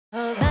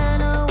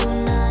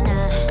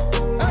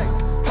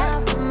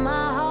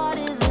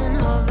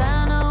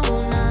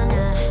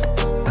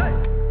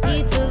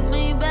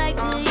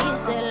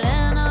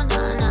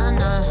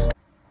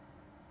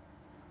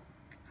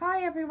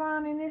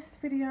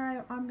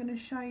video I'm going to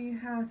show you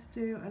how to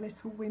do a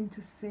little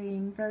winter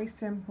scene, very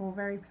simple,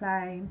 very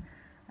plain.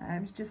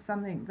 It's just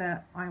something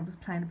that I was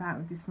playing about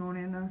with this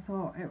morning and I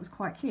thought it was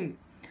quite cute.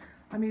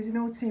 I'm using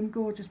all Team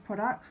Gorgeous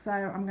products, so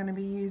I'm going to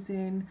be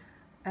using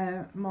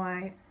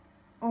my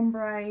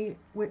ombre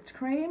whipped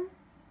cream.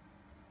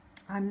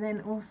 I'm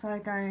then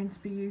also going to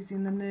be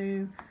using the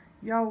new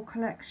Yole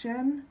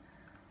collection,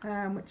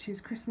 which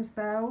is Christmas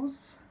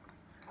Bells,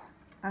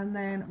 and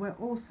then we're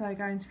also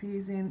going to be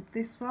using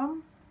this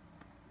one,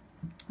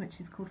 which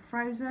is called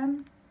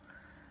Frozen,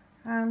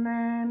 and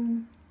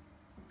then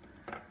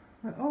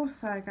we're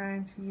also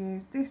going to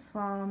use this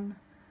one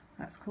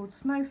that's called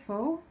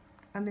Snowfall,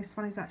 and this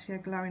one is actually a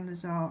glow in the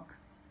dark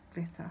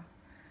glitter.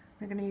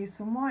 We're going to use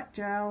some white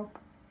gel,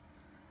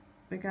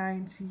 we're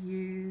going to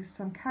use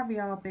some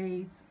caviar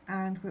beads,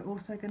 and we're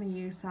also going to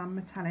use some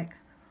metallic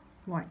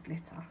white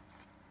glitter.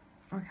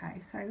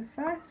 Okay, so the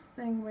first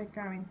thing we're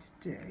going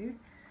to do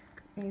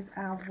is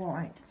our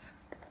white.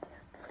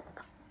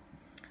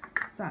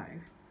 So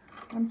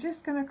I'm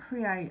just going to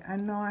create a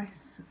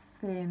nice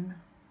thin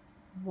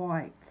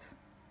white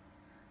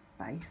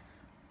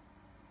base.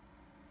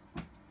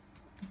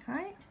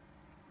 Okay,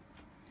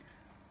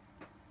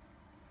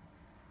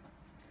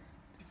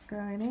 just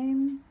going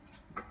in.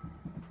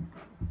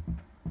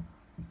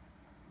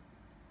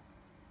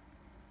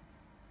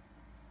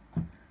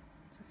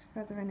 Just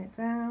feathering it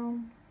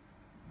down.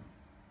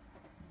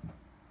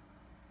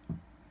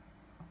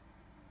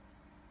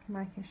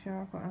 Making sure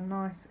I've got a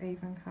nice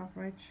even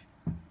coverage.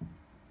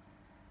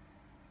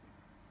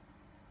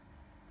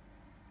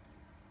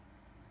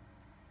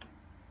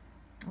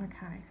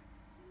 Okay,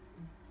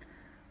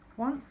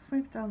 once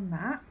we've done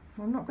that,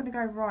 well, I'm not going to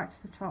go right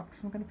to the top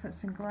because I'm going to put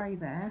some grey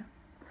there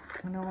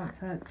and I want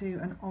to do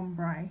an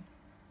ombre.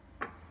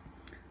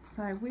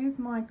 So with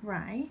my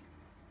grey,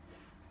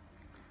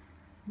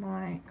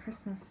 my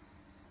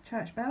Christmas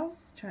church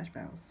bells,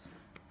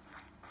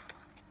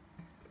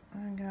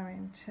 I'm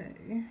going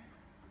to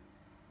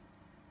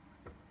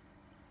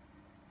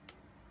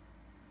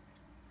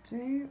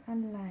do a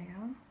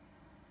layer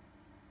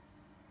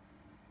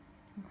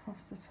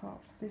across the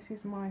top. So this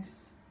is my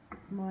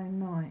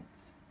night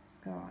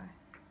sky.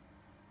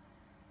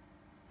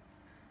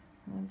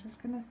 And I'm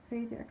just going to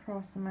feed it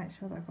across and make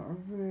sure that I've got a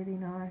really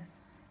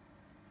nice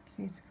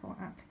cuticle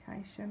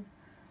application.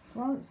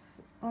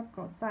 Once I've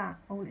got that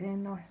all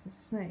in nice and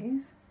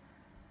smooth,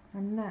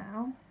 and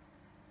now I'm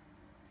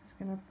just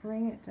going to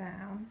bring it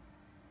down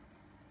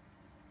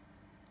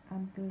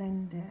and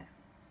blend it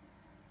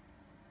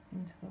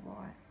into the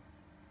white.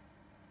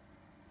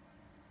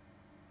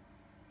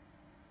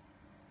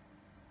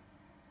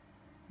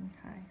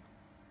 Okay,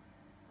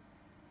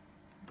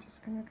 I'm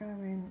just going to go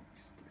in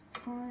just a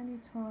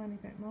tiny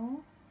bit more,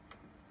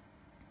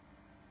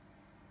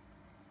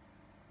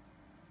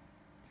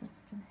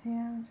 just in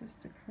here,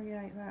 just to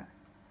create that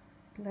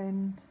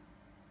blend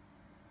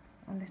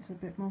a little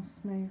bit more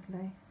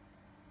smoothly.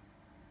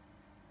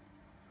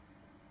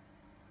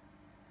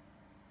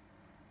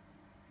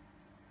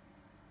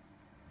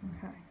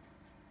 Okay,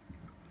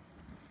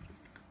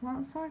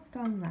 once I've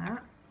done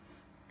that,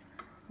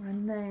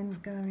 I'm then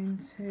going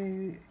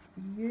to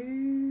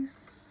use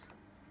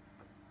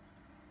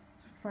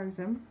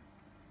Frozen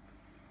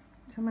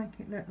to make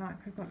it look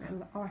like we've got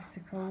little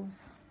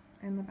icicles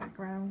in the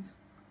background.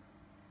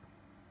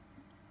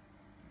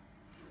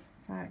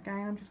 So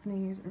again, I'm just going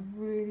to use a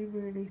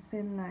really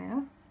thin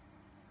layer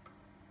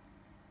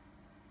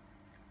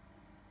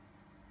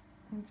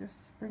and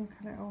just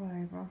sprinkle it all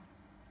over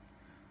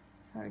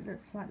so it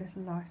looks like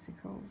little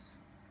icicles.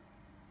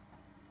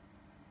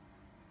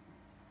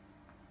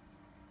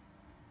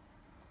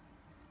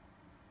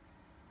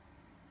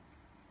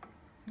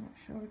 Make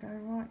sure we go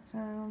right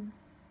down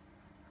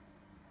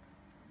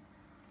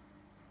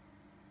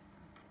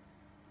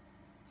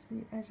to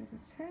the edge of the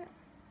tip.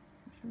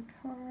 Make sure we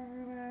cover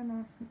everywhere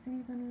nice and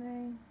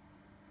evenly.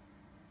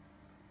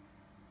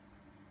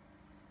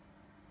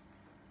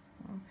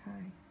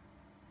 Okay.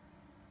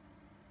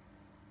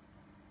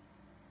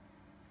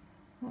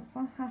 Once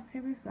I'm happy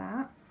with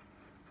that,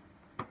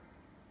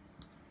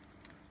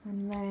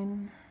 I'm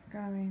then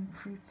going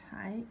to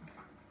take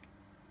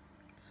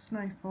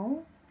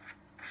Snowfall,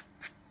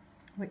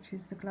 which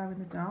is the glow in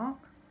the dark,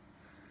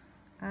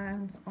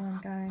 and I'm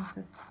going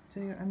to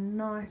do a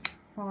nice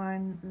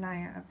fine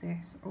layer of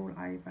this all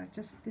over.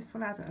 Just this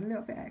will add a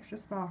little bit extra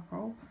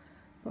sparkle,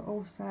 but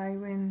also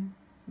when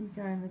you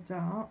go in the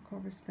dark,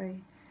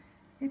 obviously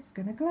it's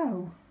going to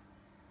glow.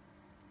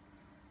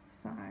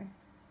 So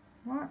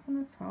right from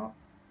the top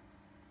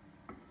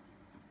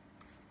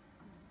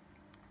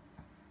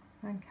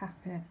and cap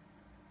it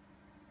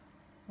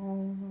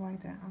all the way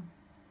down.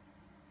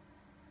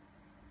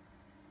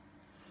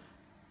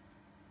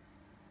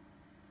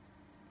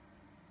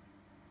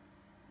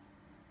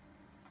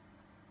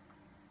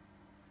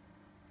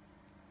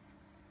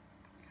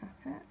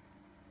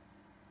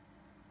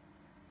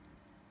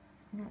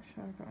 Make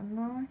sure I've got a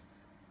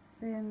nice,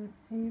 thin,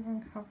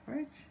 even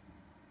coverage.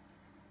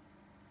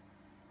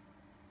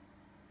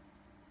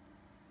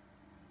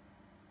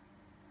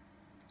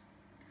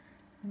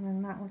 and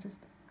then that will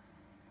just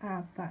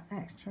add that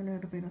extra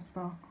little bit of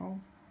sparkle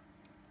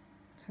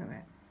to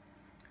it.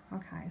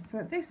 Okay, so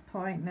at this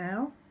point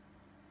now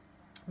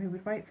we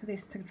would wait for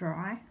this to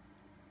dry.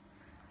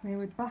 We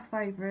would buff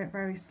over it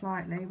very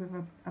slightly with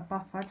a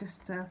buffer,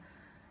 just to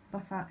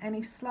buff out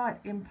any slight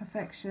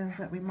imperfections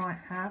that we might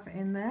have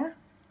in there.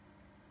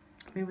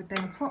 We would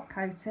then top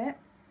coat it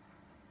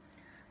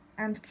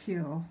and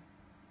cure.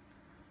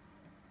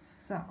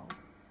 So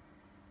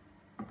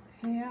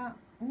here,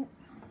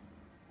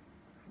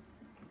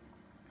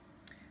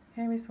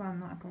 here is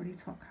one that I've already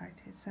top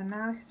coated. So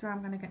now this is where I'm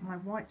going to get my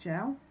white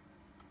gel.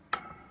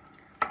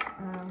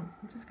 I'm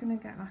just going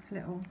to get like a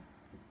little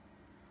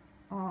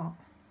art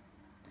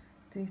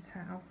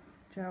detail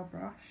gel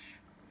brush,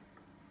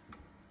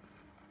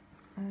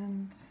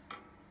 and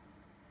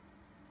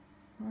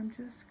I'm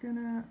just going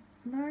to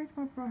load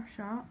my brush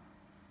up.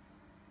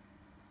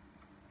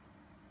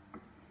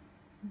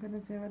 I'm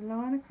going to do a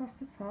line across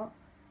the top,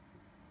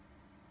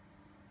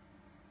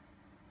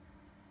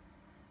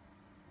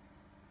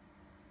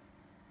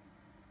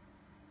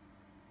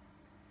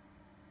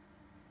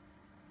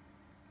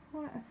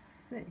 quite a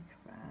thick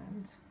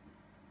band.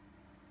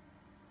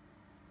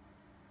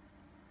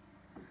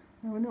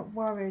 Now we're not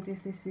worried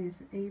if this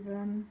is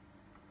even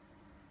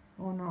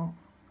or not,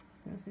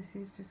 because this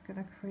is just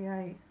going to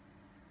create,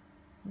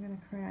 I'm going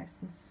to create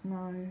some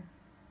snow.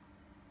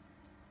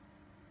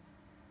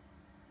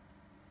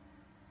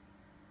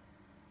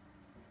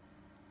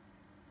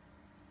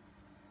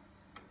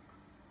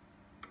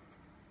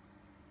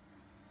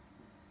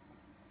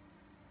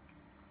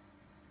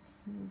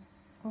 Some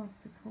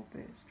icicle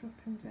bits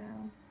dropping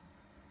down.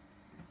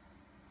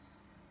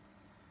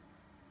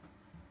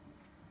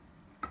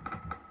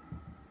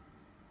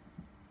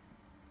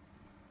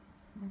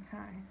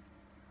 Okay,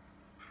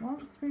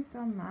 once we've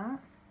done that,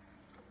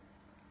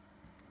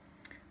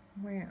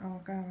 we are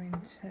going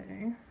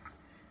to,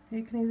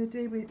 you can either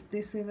do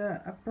this with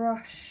a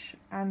brush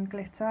and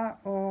glitter,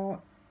 or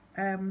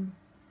in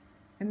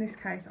this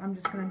case I'm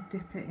just going to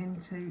dip it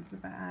into the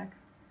bag.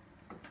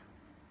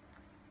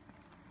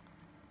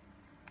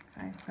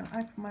 Okay, so I'm going to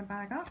open my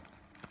bag up.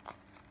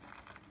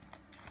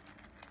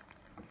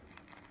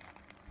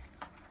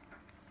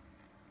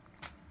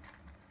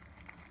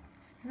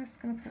 I'm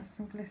just going to put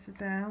some glitter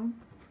down.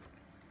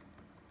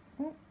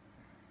 Oh.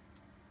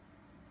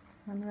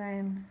 And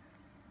then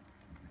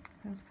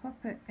just pop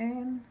it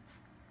in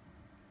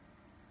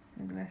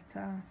the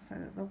glitter so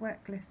that the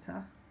wet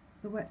glitter,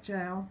 the wet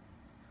gel,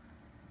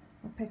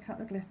 will pick up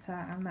the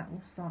glitter and that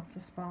will start to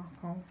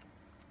sparkle.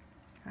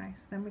 Okay,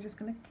 so then we're just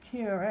going to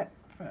cure it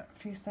for a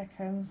few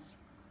seconds.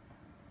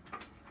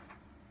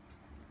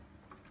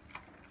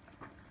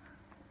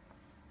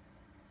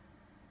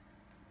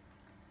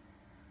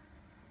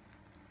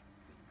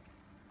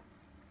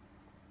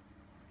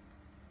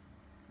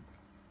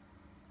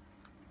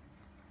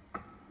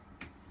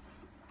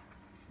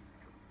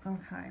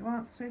 Okay,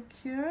 once we've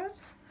cured,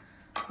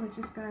 we're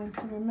just going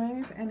to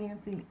remove any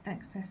of the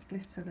excess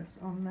glitter that's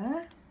on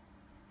there.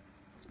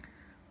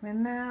 We're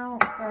now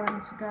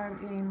going to go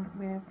in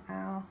with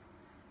our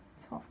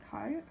top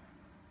coat.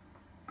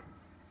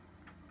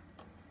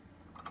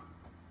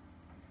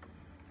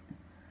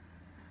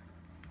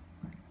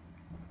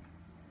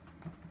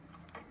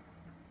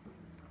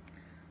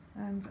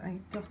 And a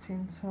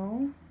dotting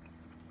tool.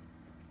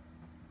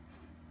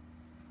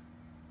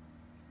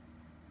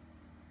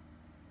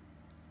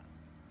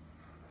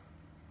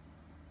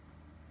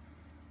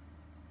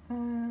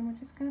 We're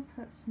just going to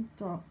put some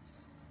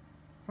dots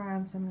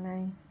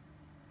randomly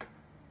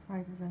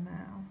over the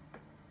nail.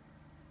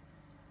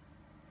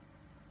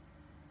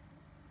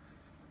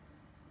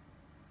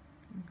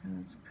 I'm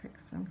going to pick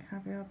some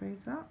caviar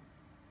beads up,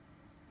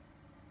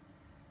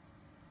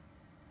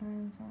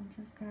 and I'm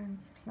just going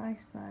to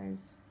place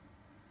those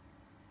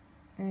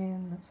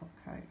in the top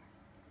coat.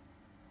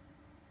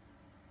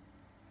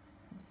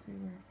 Let's see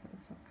where I put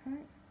the top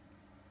coat.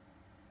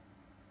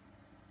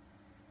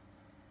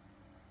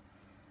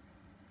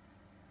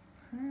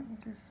 Okay,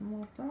 we'll do some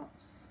more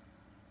dots.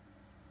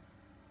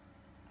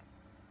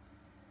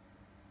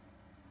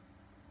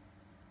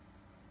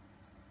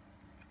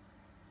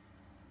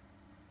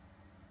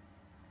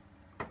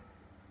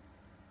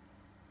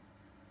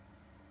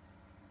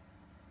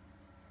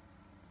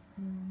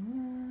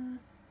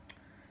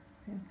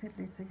 Being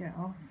fiddly to get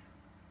off.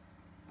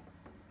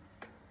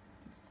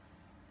 Just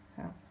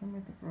help them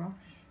with the brush.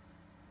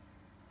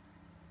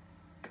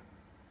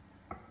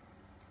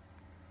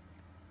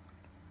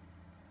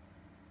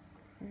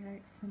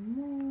 Create some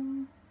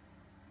more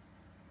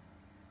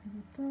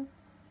little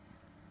dots.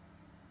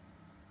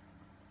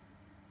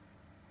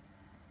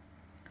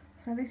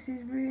 So this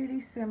is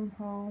really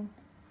simple,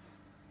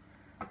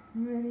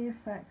 really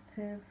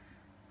effective.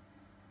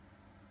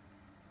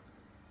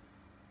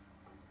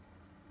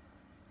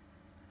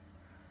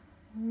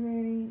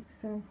 Really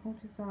simple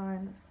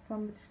design that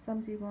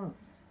somebody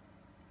wants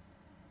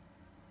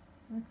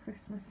a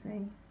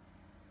Christmassy.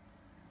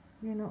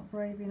 You're not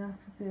brave enough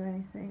to do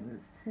anything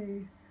that's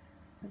too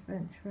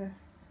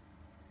adventurous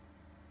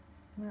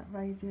and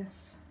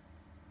outrageous.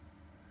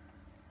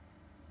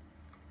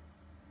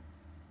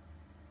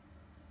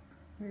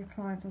 Your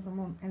client doesn't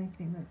want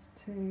anything that's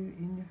too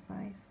in your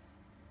face.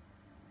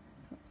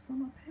 Put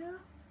some up here.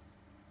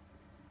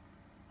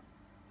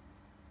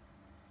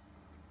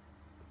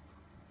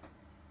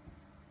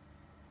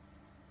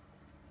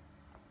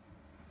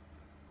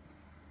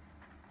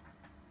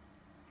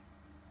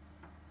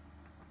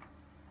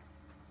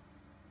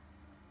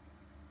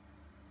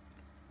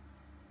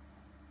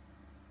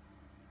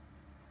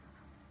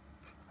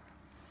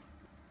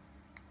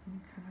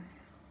 Okay,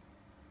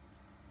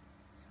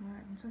 so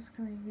I'm just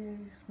going to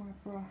use my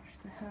brush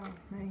to help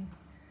me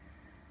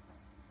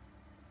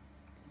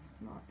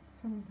slide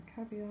some of the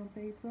caviar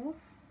beads off.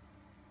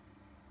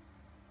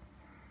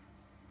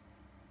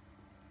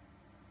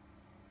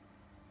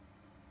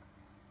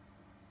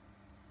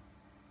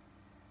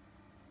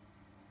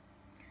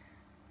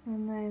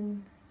 And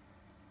then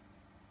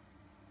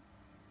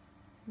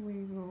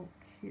we will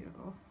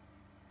cure.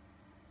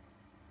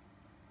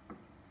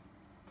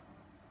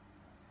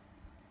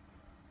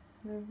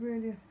 They're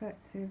really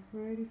effective,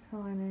 really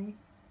tiny,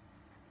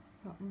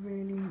 but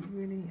really,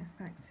 really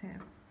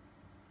effective.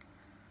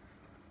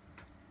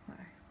 So,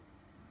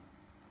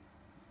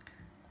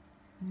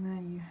 and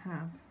there you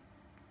have.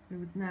 We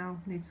would now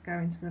need to go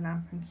into the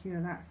lamp and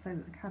cure that so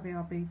that the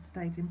caviar beads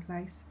stayed in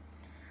place.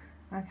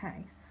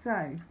 Okay,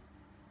 so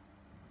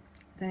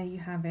there you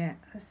have it,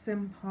 a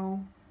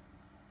simple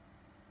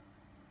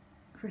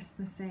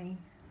Christmassy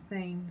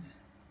themed,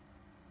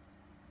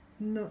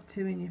 not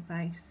too in your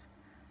face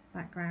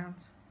background.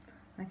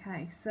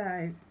 Okay,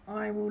 so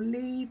I will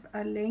leave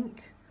a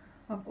link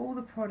of all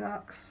the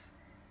products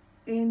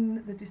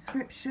in the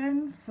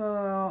description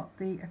for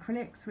the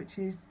acrylics, which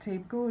is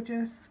Team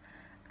Gorgeous,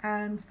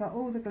 and for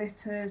all the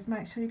glitters.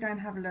 Make sure you go and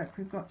have a look.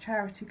 We've got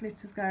charity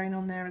glitters going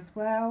on there as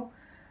well,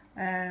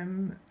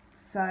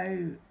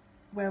 so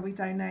where we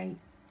donate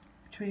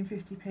between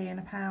 50p and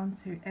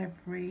 £1 to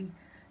every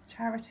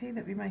charity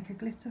that we make a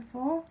glitter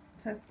for,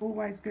 so it's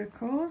always good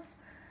cause.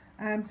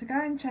 So go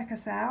and check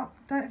us out.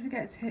 Don't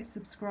forget to hit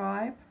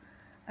subscribe.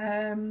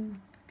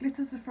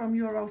 Glitters are from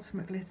Your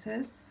Ultimate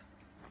Glitters,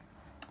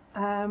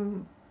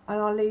 and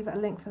I'll leave a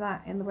link for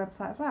that in the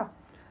website as well.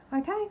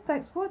 Okay,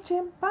 thanks for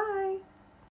watching. Bye.